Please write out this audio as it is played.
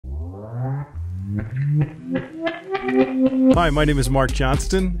Hi, my name is Mark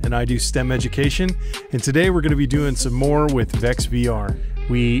Johnston and I do STEM education, and today we're going to be doing some more with Vex VR.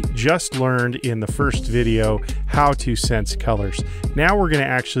 We just learned in the first video how to sense colors. Now we're going to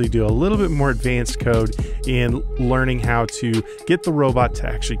actually do a little bit more advanced code in learning how to get the robot to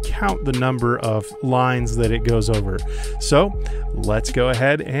actually count the number of lines that it goes over. So let's go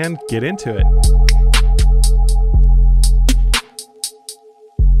ahead and get into it.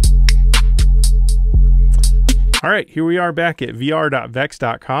 All right, here we are back at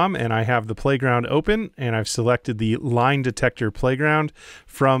vr.vex.com, and I have the playground open, and I've selected the line detector playground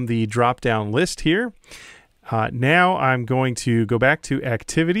from the drop-down list here. Now I'm going to go back to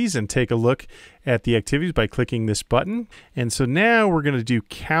activities and take a look at the activities by clicking this button. And so now we're going to do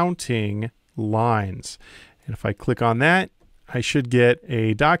counting lines. And if I click on that, I should get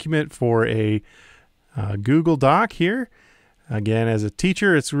a document for a Google Doc here. Again, as a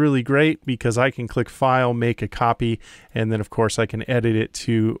teacher, it's really great because I can click File, make a copy, and then of course I can edit it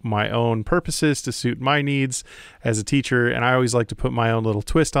to my own purposes to suit my needs as a teacher. And I always like to put my own little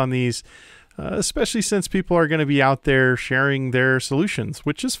twist on these, especially since people are going to be out there sharing their solutions,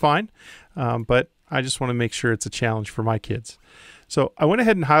 which is fine. But I just want to make sure it's a challenge for my kids. So I went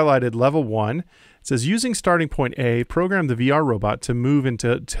ahead and highlighted level 1. It says, using starting point A, program the VR robot to move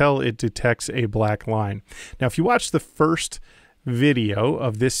until it detects a black line. Now, if you watch the first video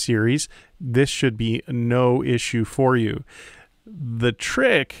of this series, this should be no issue for you. The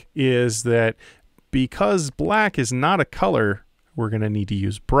trick is that because black is not a color, we're going to need to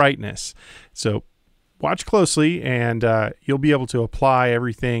use brightness. So watch closely and you'll be able to apply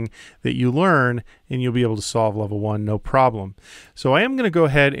everything that you learn, and you'll be able to solve level 1 no problem. So I am going to go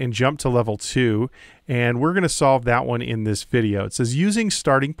ahead and jump to level 2, and we're going to solve that one in this video. It says, using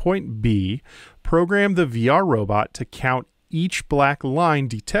starting point B, program the VR robot to count each black line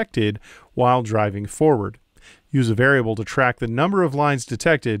detected while driving forward. Use a variable to track the number of lines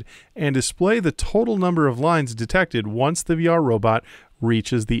detected and display the total number of lines detected once the VR robot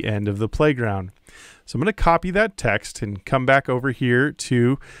reaches the end of the playground. So I'm going to copy that text and come back over here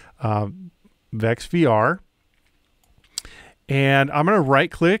to Vex VR. And I'm going to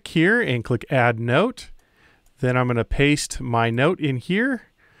right click here and click Add Note. Then I'm going to paste my note in here.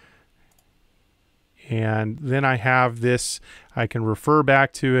 And then I have this, I can refer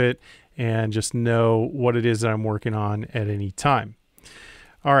back to it and just know what it is that I'm working on at any time.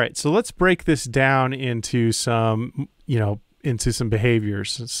 All right, so let's break this down into some, into some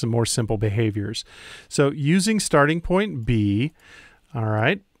behaviors, some more simple behaviors. So using starting point B, all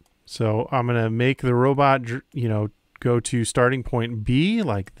right, so I'm going to make the robot, go to starting point B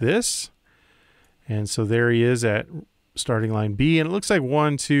like this. And so there he is at starting line B, and it looks like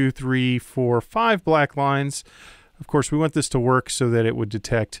 1, 2, 3, 4, 5 black lines. Of course, we want this to work so that it would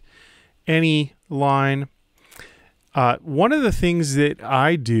detect any line. One of the things that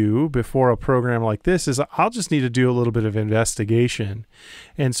I do before a program like this is I'll just need to do a little bit of investigation.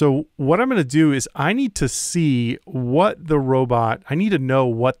 And so what I'm going to do is I need to see what the robot, I need to know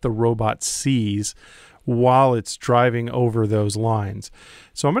what the robot sees while it's driving over those lines.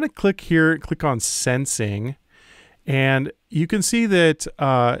 So I'm going to click here, click on Sensing. And you can see that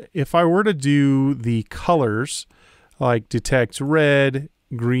if I were to do the colors, like detect red,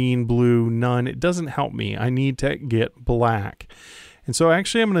 green, blue, none, it doesn't help me. I need to get black. And so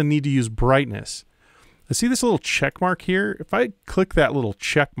actually I'm going to need to use brightness. I see this little check mark here. If I click that little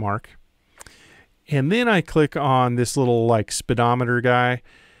check mark, and then I click on this little like speedometer guy,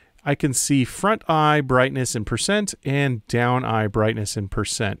 I can see front eye brightness in percent and down eye brightness in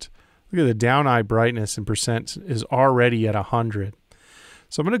percent. Look at the down eye brightness in percent is already at 100.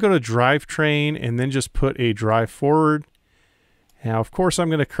 So I'm going to go to drivetrain and then just put a drive forward. Now, of course, I'm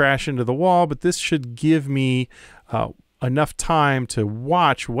going to crash into the wall, but this should give me enough time to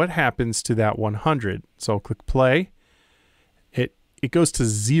watch what happens to that 100. So I'll click play. It goes to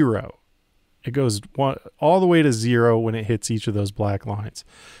 0. It goes all the way to 0 when it hits each of those black lines.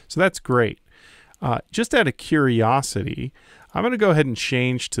 So that's great. Just out of curiosity, I'm going to go ahead and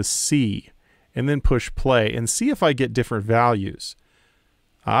change to C and then push play and see if I get different values.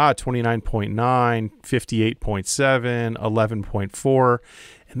 29.9, 58.7, 11.4.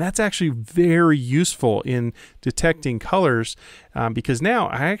 And that's actually very useful in detecting colors because now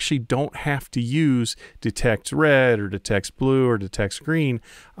I actually don't have to use detects red or detects blue or detects green.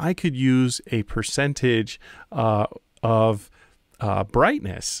 I could use a percentage of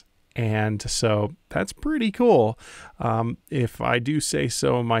brightness. And so that's pretty cool if I do say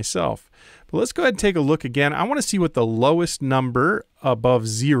so myself. But let's go ahead and take a look again. I want to see what the lowest number above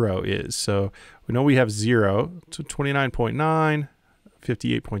 0 is. So we know we have 0, so 29.9,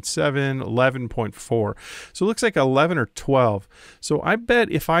 58.7, 11.4. So it looks like 11 or 12. So I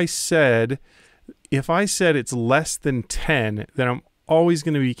bet if I said it's less than 10, then I'm always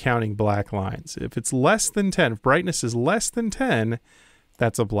going to be counting black lines. If it's less than 10, if brightness is less than 10,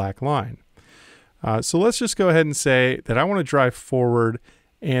 that's a black line. So let's just go ahead and say that I want to drive forward,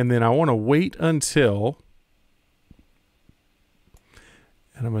 and then I want to wait until,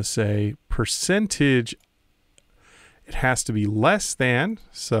 and I'm going to say percentage, it has to be less than.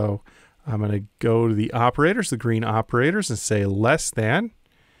 So I'm going to go to the operators, the green operators, and say less than.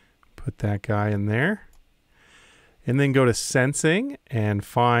 Put that guy in there. And then go to sensing and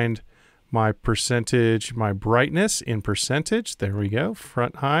find my percentage, my brightness in percentage. There we go,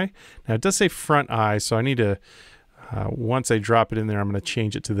 front eye. Now it does say front eye, so I need to, once I drop it in there, I'm going to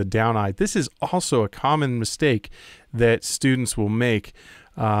change it to the down eye. This is also a common mistake that students will make.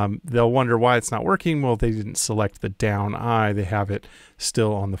 They'll wonder why it's not working. Well, they didn't select the down eye. They have it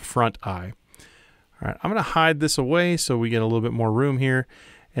still on the front eye. All right, I'm going to hide this away so we get a little bit more room here.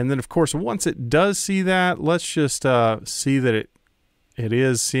 And then, of course, once it does see that, let's just see that it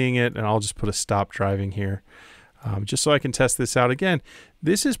is seeing it, and I'll just put a stop driving here just so I can test this out again.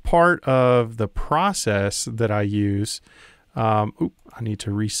 This is part of the process that I use. I need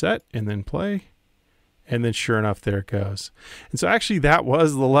to reset and then play. And then sure enough, there it goes. And so actually that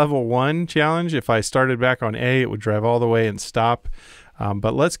was the level 1 challenge. If I started back on A, it would drive all the way and stop.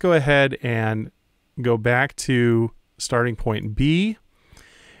 But let's go ahead and go back to starting point B.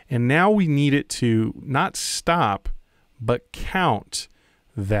 And now we need it to not stop, but count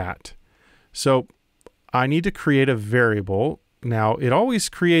that. So I need to create a variable. Now it always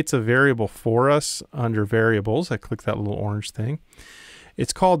creates a variable for us under variables. I click that little orange thing.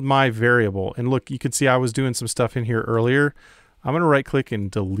 It's called my variable. And look, you can see I was doing some stuff in here earlier. I'm going to right click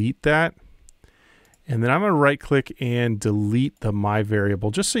and delete that. And then I'm going to right click and delete the my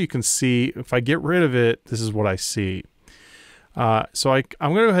variable just so you can see if I get rid of it, this is what I see. So I'm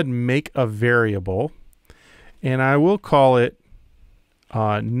going to go ahead and make a variable, and I will call it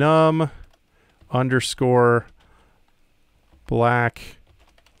num underscore black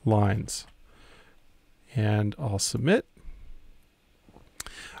lines, and I'll submit.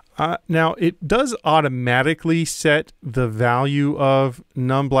 Now it does automatically set the value of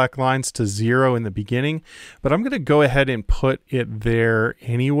num black lines to 0 in the beginning, but I'm going to go ahead and put it there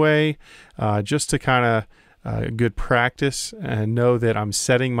anyway, just to kind of good practice and know that I'm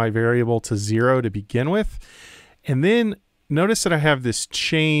setting my variable to 0 to begin with. And then notice that I have this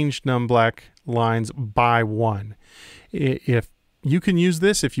change num black lines by 1. If you can use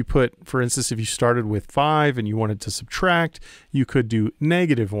this if you put, for instance, if you started with 5 and you wanted to subtract, you could do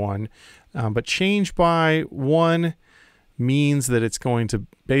 -1. But change by 1 means that it's going to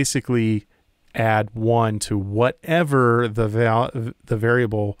basically add 1 to whatever the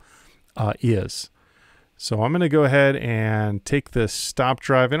variable is. So I'm going to go ahead and take the stop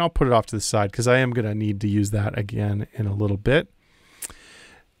drive, and I'll put it off to the side because I am going to need to use that again in a little bit.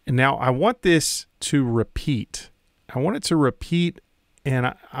 And now I want this to repeat. I want it to repeat,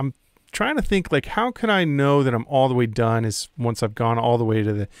 and I'm trying to think, like, how can I know that I'm all the way done is once I've gone all the way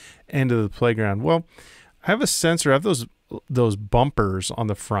to the end of the playground? Well, I have a sensor. I have those bumpers on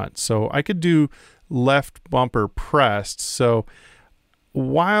the front. So I could do left bumper pressed. So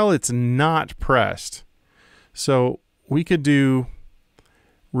while it's not pressed, so we could do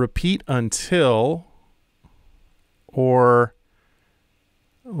repeat until, or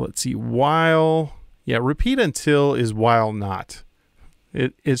let's see, while, yeah, repeat until is while not.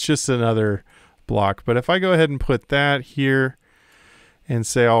 It's just another block. But if I go ahead and put that here and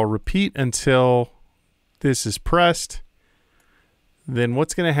say I'll repeat until this is pressed, then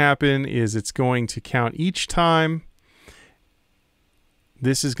what's going to happen is it's going to count each time.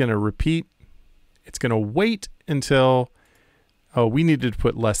 This is going to repeat. It's going to wait until, oh, we needed to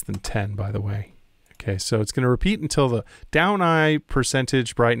put less than 10, by the way. Okay, so it's going to repeat until the down eye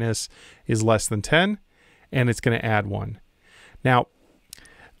percentage brightness is less than 10, and it's going to add 1. Now,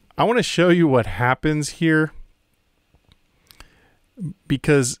 I want to show you what happens here,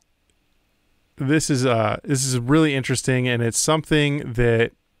 because this is really interesting, and it's something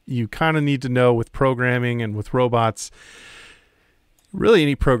that you kind of need to know with programming and with robots. Really,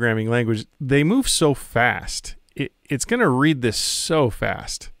 any programming language, they move so fast. It's going to read this so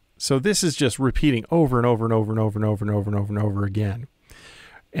fast. So this is just repeating over and over and over and over and over and over and over and over again.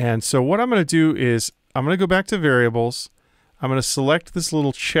 And so what I'm going to do is I'm going to go back to variables. I'm going to select this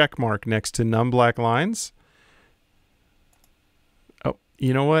little check mark next to num black lines. Oh,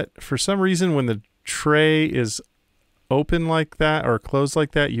 you know what? For some reason, when the tray is open like that or closed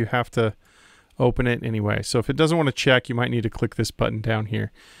like that, you have to open it anyway. So if it doesn't want to check, you might need to click this button down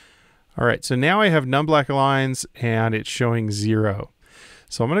here. All right, so now I have none black lines and it's showing 0.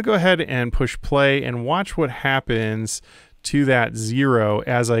 So I'm going to go ahead and push play and watch what happens to that 0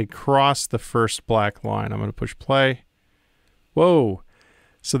 as I cross the first black line. I'm going to push play. Whoa.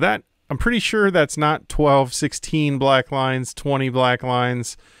 So that, I'm pretty sure that's not 12, 16 black lines, 20 black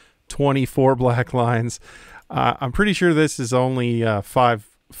lines, 24 black lines. I'm pretty sure this is only five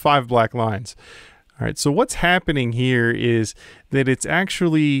black lines. All right, so what's happening here is that it's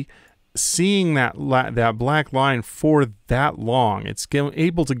actually seeing that black line for that long. It's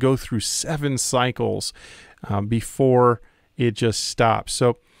able to go through 7 cycles before it just stops.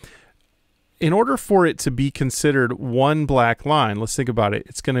 So in order for it to be considered one black line, let's think about it.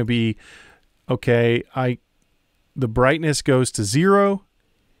 It's going to be, okay, the brightness goes to 0,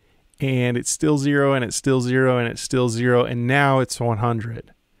 and it's still 0, and it's still 0, and it's still 0, and now it's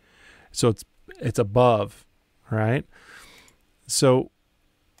 100. So it's above, right? So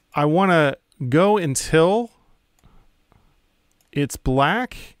I want to go until it's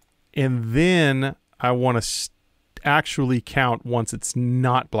black, and then I want to actually count once it's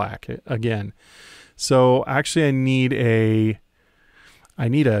not black again. So actually I need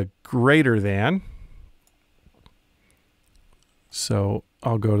a greater than. So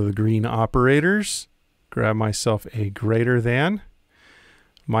I'll go to the green operators, grab myself a greater than.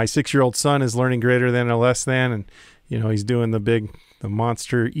 My 6-year-old son is learning greater than and less than, and you know, he's doing the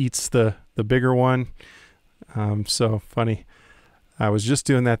monster eats the bigger one. So funny. I was just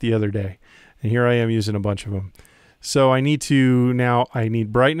doing that the other day, and here I am using a bunch of them. So I need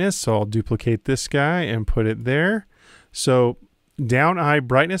brightness, so I'll duplicate this guy and put it there. So down I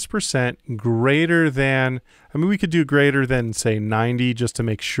brightness percent greater than, I mean, we could do greater than, say, 90 just to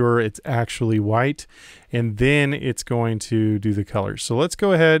make sure it's actually white, and then it's going to do the colors. So let's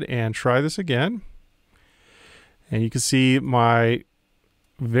go ahead and try this again. And you can see my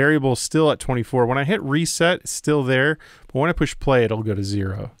variable still at 24. When I hit reset, it's still there, but when I push play, it'll go to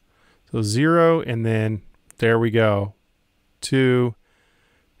 0. So 0, and then there we go. 2,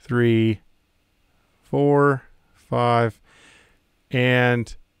 3, 4, 5,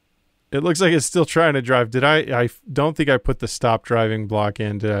 and it looks like it's still trying to drive. I don't think I put the stop driving block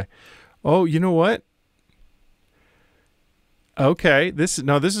in, did I? Oh, you know what? Okay, this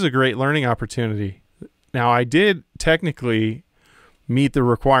is a great learning opportunity. Now, I did technically meet the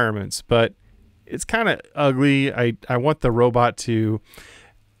requirements, but it's kind of ugly. I want the robot to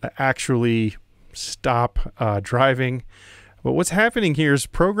actually stop driving. But what's happening here is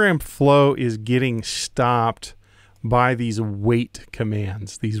program flow is getting stopped by these wait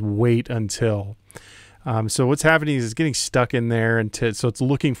commands, these wait until. So what's happening is it's getting stuck in there, so it's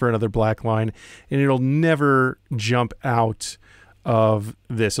looking for another black line, and it'll never jump out of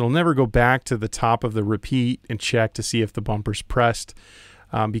this. It'll never go back to the top of the repeat and check to see if the bumper's pressed,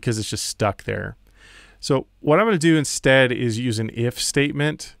 because it's just stuck there. So what I'm going to do instead is use an if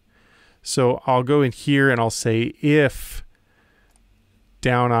statement. So I'll go in here and I'll say if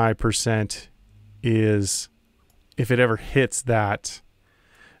down I percent is, if it ever hits that,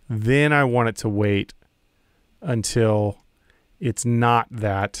 then I want it to wait until it's not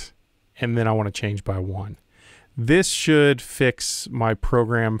that, and then I want to change by 1. This should fix my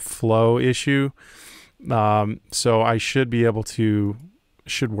program flow issue. So I should be able to,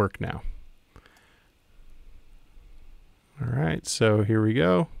 should work now. All right, so here we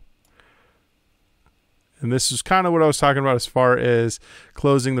go. And this is kind of what I was talking about as far as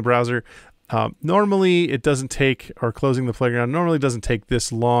closing the browser. Normally it doesn't take, or closing the playground normally doesn't take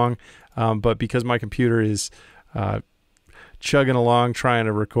this long, but because my computer is chugging along trying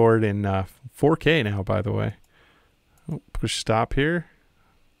to record in 4K now, by the way. Oh, push stop here.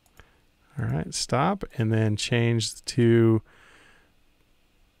 All right, stop, and then change to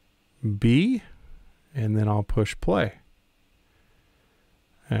B, and then I'll push play.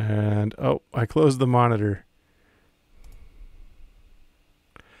 And oh, I closed the monitor.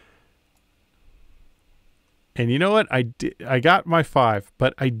 And you know what? I got my 5,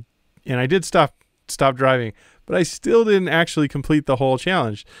 but I did stop driving, but I still didn't actually complete the whole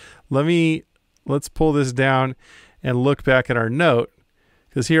challenge. Let's pull this down and look back at our note,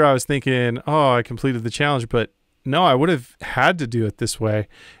 because here I was thinking, oh, I completed the challenge, but no, I would have had to do it this way.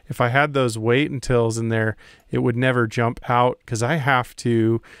 If I had those wait untils in there, it would never jump out, because I have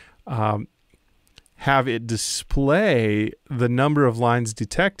to have it display the number of lines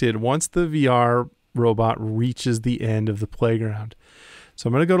detected once the VR robot reaches the end of the playground. So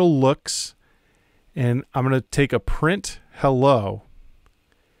I'm going to go to looks, and I'm going to take a print hello.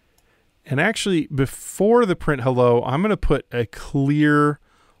 And actually, before the print hello, I'm going to put a clear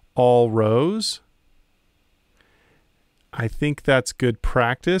all rows. I think that's good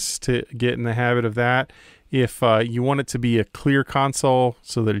practice to get in the habit of that. If you want it to be a clear console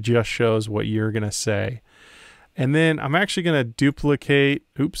so that it just shows what you're going to say. And then I'm actually going to duplicate,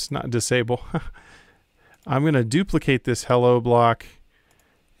 oops, not disable. I'm going to duplicate this hello block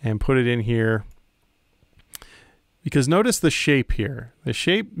and put it in here. Because notice the shape here. The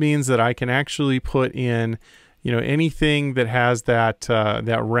shape means that I can actually put in, you know, anything that has that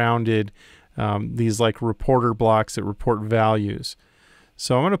that rounded, these like reporter blocks that report values.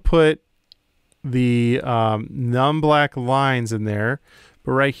 So I'm going to put the num black lines in there,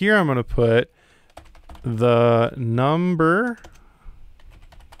 but right here I'm going to put the number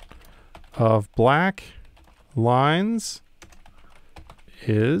of black lines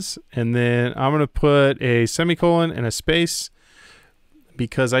is, and then I'm going to put a semicolon and a space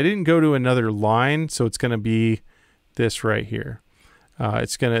because I didn't go to another line, so it's going to be this right here.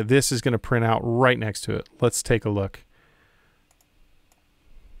 This is going to print out right next to it. Let's take a look.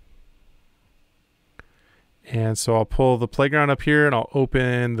 And so I'll pull the playground up here and I'll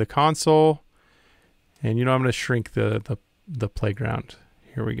open the console. And you know, I'm going to shrink the playground.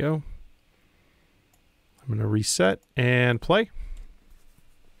 Here we go. I'm going to reset and play.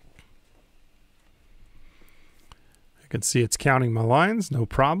 I can see it's counting my lines, no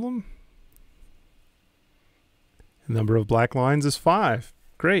problem. The number of black lines is 5.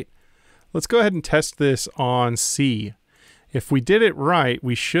 Great. Let's go ahead and test this on C. If we did it right,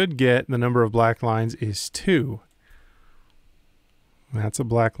 we should get the number of black lines is 2. That's a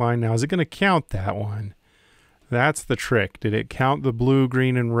black line. Now, is it going to count that one? That's the trick. Did it count the blue,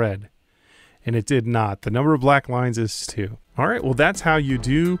 green, and red? And it did not. The number of black lines is 2. All right, well, that's how you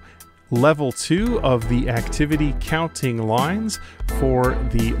do level 2 of the activity counting lines for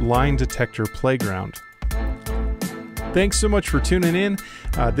the line detector playground. Thanks so much for tuning in.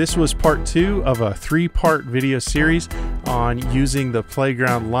 This was part 2 of a 3-part video series on using the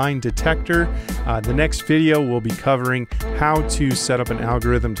playground line detector. The next video will be covering how to set up an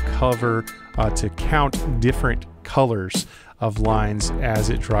algorithm to count different colors of lines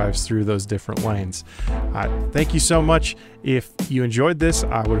as it drives through those different lanes. Thank you so much. If you enjoyed this,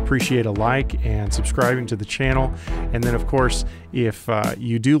 I would appreciate a like and subscribing to the channel. And then, of course, if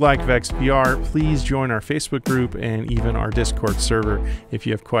you do like VexVR, please join our Facebook group and even our Discord server if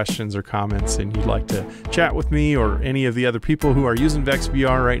you have questions or comments and you'd like to chat with me or any of the other people who are using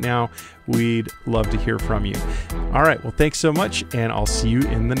VexVR right now. We'd love to hear from you. All right, well, thanks so much, and I'll see you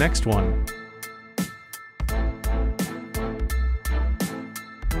in the next one.